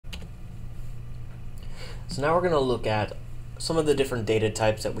So now we're going to look at some of the different data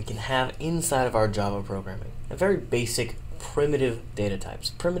types that we can have inside of our Java programming. A very basic primitive data types.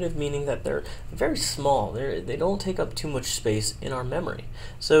 Primitive meaning that they're very small. They don't take up too much space in our memory.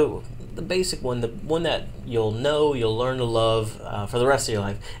 So the basic one, the one that you'll learn to love for the rest of your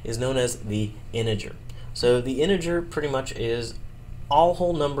life, is known as the integer. So the integer pretty much is all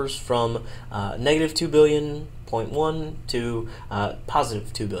whole numbers from negative 2 billion 0.1 to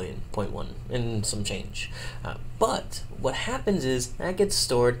positive 2 billion 0.1 and some change. But what happens is that gets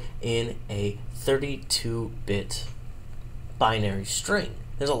stored in a 32-bit binary string.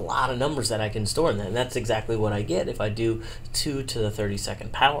 There's a lot of numbers that I can store in that, and that's exactly what I get if I do 2 to the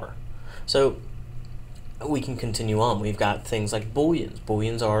 32nd power. So we can continue on. We've got things like booleans.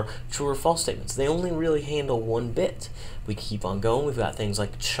 Booleans are true or false statements. They only really handle 1 bit. We keep on going. We've got things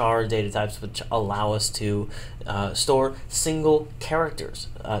like char data types, which allow us to store single characters,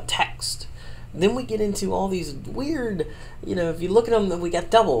 text. Then we get into all these weird, if you look at them, we got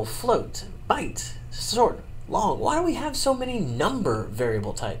double, float, byte, short, long. Why do we have so many number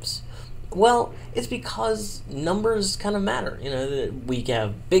variable types? Well, it's because numbers kind of matter. We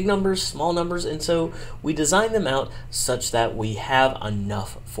have big numbers, small numbers, and so we design them out such that we have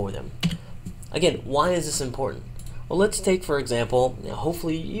enough for them. Again, why is this important? Well, let's take, for example,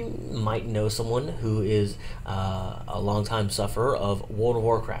 hopefully you might know someone who is a longtime sufferer of World of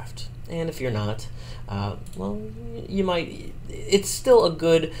Warcraft. And if you're not, well, you might. It's still a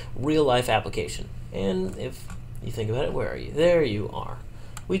good real-life application. And if you think about it, where are you? There you are.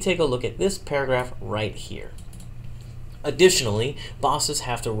 We take a look at this paragraph right here. Additionally, bosses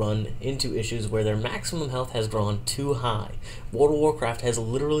have to run into issues where their maximum health has grown too high. World of Warcraft has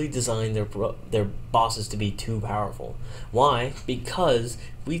literally designed their bosses to be too powerful. Why? Because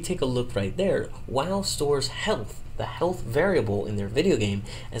we take a look right there. WoW stores health, the health variable in their video game,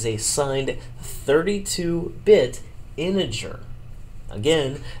 as a signed 32-bit integer.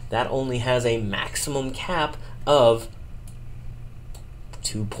 Again, that only has a maximum cap of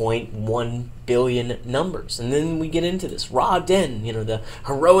 2.1 billion numbers. And then we get into this. Ra-Den, the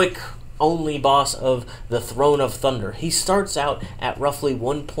heroic only boss of the Throne of Thunder. He starts out at roughly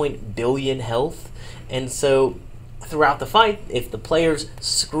 1 billion health, and so throughout the fight, if the players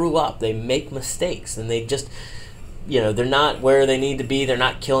screw up, they make mistakes, and they just, they're not where they need to be, they're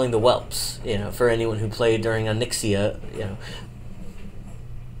not killing the whelps. For anyone who played during Onyxia,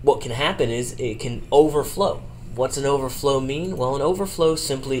 what can happen is it can overflow. What's an overflow mean? Well, an overflow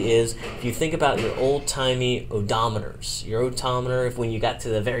simply is, if you think about your old-timey odometers, your odometer, if when you got to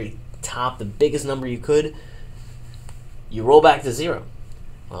the very top, the biggest number you could, you roll back to 0.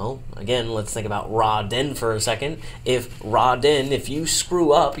 Well, again, let's think about Ra-Den for a second. If Ra-Den, if you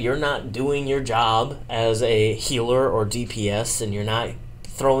screw up, you're not doing your job as a healer or DPS, and you're not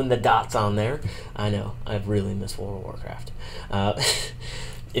throwing the dots on there. I know, I really miss World of Warcraft.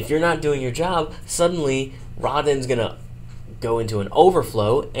 If you're not doing your job, suddenly Ra-Den's gonna go into an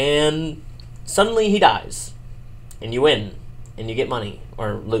overflow, and suddenly he dies, and you win, and you get money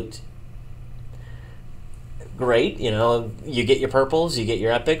or loot. Great, you get your purples, you get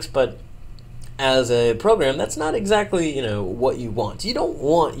your epics, but as a program, that's not exactly what you want. You don't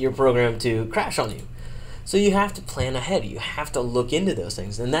want your program to crash on you. So you have to plan ahead. You have to look into those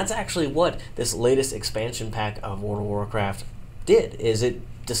things, and that's actually what this latest expansion pack of World of Warcraft did. Is it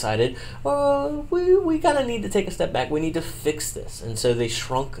decided, we gotta need to take a step back. We need to fix this, and so they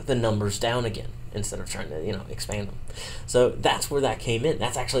shrunk the numbers down again instead of trying to expand them. So that's where that came in.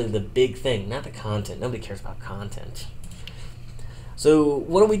 That's actually the big thing, not the content. Nobody cares about content. So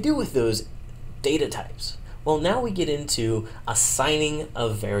what do we do with those data types? Well, now we get into assigning a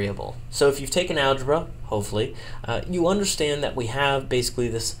variable. So if you've taken algebra, hopefully, you understand that we have basically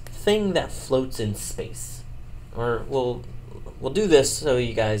this thing that floats in space, or We'll do this so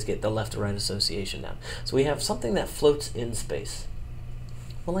you guys get the left to right association down. So we have something that floats in space.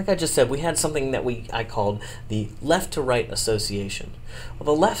 Well, like I just said, we had something that I called the left to right association. Well,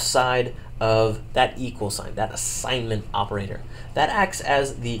 the left side of that equal sign, that assignment operator, that acts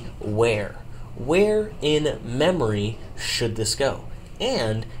as the where. Where in memory should this go?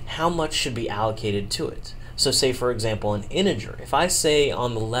 And how much should be allocated to it? So say, for example, an integer. If I say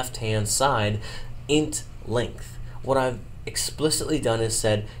on the left-hand side, int length, what I've explicitly done is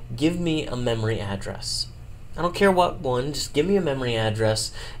said, give me a memory address. I don't care what one, just give me a memory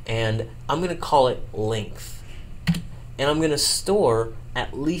address, and I'm going to call it length. And I'm going to store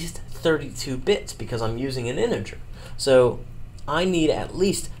at least 32 bits because I'm using an integer. So I need at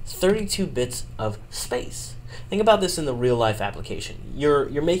least 32 bits of space. Think about this in the real life application. You're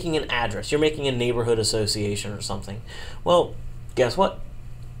making an address, you're making a neighborhood association or something. Well, guess what?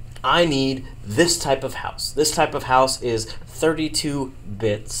 I need this type of house. This type of house is 32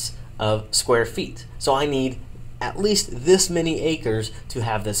 bits of square feet. So I need at least this many acres to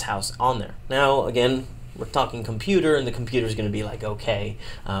have this house on there. Now, again, we're talking computer, and the computer is going to be like, okay,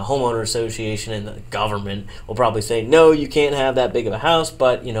 homeowner association and the government will probably say, no, you can't have that big of a house,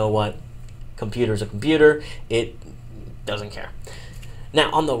 but you know what? Computer's a computer. It doesn't care.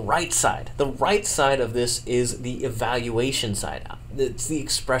 Now, on the right side of this is the evaluation side. It's the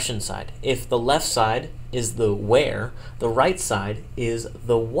expression side. If the left side is the where, the right side is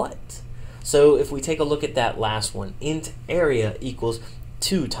the what. So if we take a look at that last one, int area equals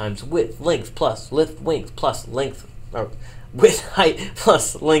 2 times width length plus width plus length, or width height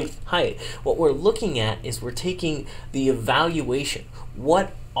plus length height. What we're looking at is we're taking the evaluation.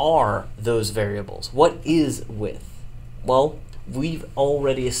 What are those variables? What is width? Well, we've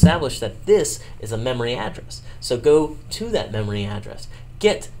already established that this is a memory address. So go to that memory address.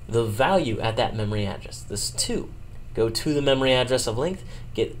 Get the value at that memory address. This is 2. Go to the memory address of length,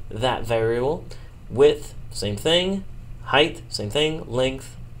 get that variable. Width, same thing. Height, same thing.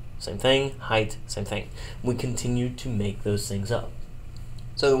 Length, same thing. Height, same thing. We continue to make those things up.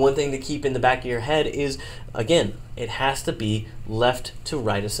 So the one thing to keep in the back of your head is, again, it has to be left to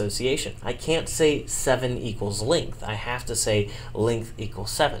right association. I can't say 7 equals length. I have to say length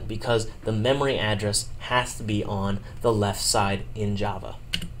equals 7 because the memory address has to be on the left side in Java.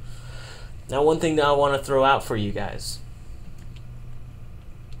 Now, one thing that I want to throw out for you guys.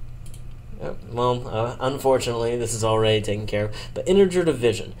 Well, unfortunately, this is already taken care of, but integer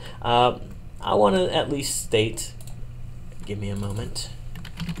division. I want to at least state, give me a moment.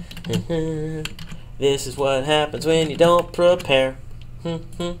 This is what happens when you don't prepare.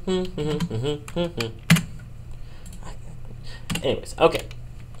 Anyways, okay.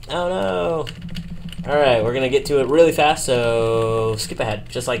 Oh no. Alright, we're going to get to it really fast, so skip ahead.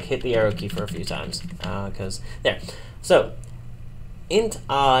 Just like hit the arrow key for a few times. Because, there. So, int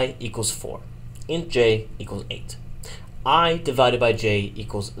I equals 4. Int j equals 8. I divided by j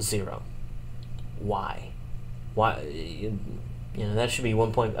equals 0. Why? Why? You know, that should be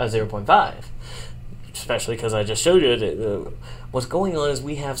 0.5. Especially because I just showed you that what's going on is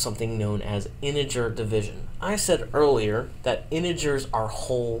we have something known as integer division. I said earlier that integers are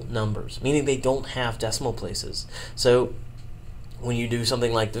whole numbers, meaning they don't have decimal places. So when you do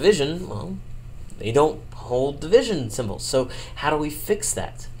something like division, well, they don't hold division symbols. So how do we fix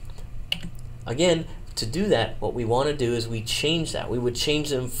that? Again, to do that, what we want to do is we change that. We would change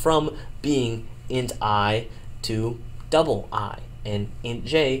them from being int I to double I, and int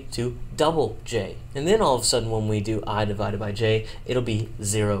j to double j. And then all of a sudden when we do I divided by j, it'll be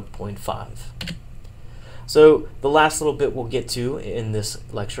 0.5. So the last little bit we'll get to in this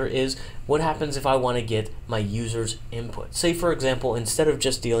lecture is what happens if I want to get my user's input. Say, for example, instead of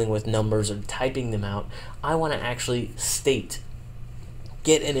just dealing with numbers or typing them out, I want to actually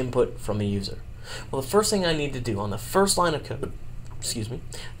get an input from a user. Well, the first thing I need to do on the first line of code,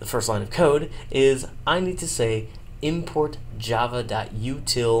 is I need to say import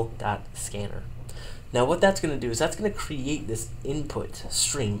java.util.scanner. Now what that's going to do is that's going to create this input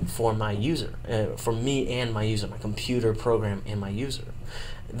stream for my user, for me and my user, my computer program and my user.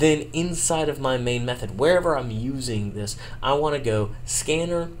 Then inside of my main method, wherever I'm using this, I want to go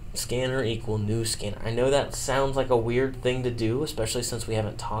scanner equal new scanner. I know that sounds like a weird thing to do, especially since we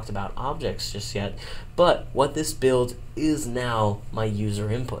haven't talked about objects just yet, but what this builds is now my user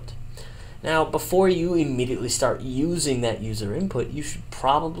input. Now, before you immediately start using that user input, you should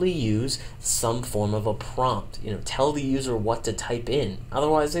probably use some form of a prompt. You know, tell the user what to type in.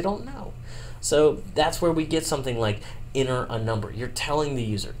 Otherwise, they don't know. So that's where we get something like enter a number. You're telling the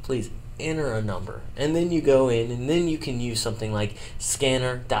user, please enter a number. And then you go in, and then you can use something like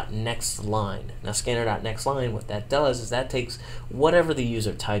scanner.nextLine. Now, scanner.nextLine, what that does is that takes whatever the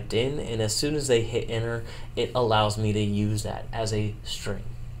user typed in, and as soon as they hit enter, it allows me to use that as a string.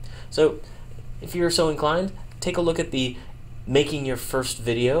 So if you're so inclined, take a look at the making your first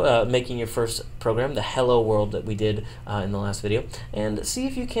video, making your first program, the hello world that we did in the last video, and see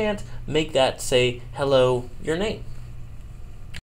if you can't make that say hello your name.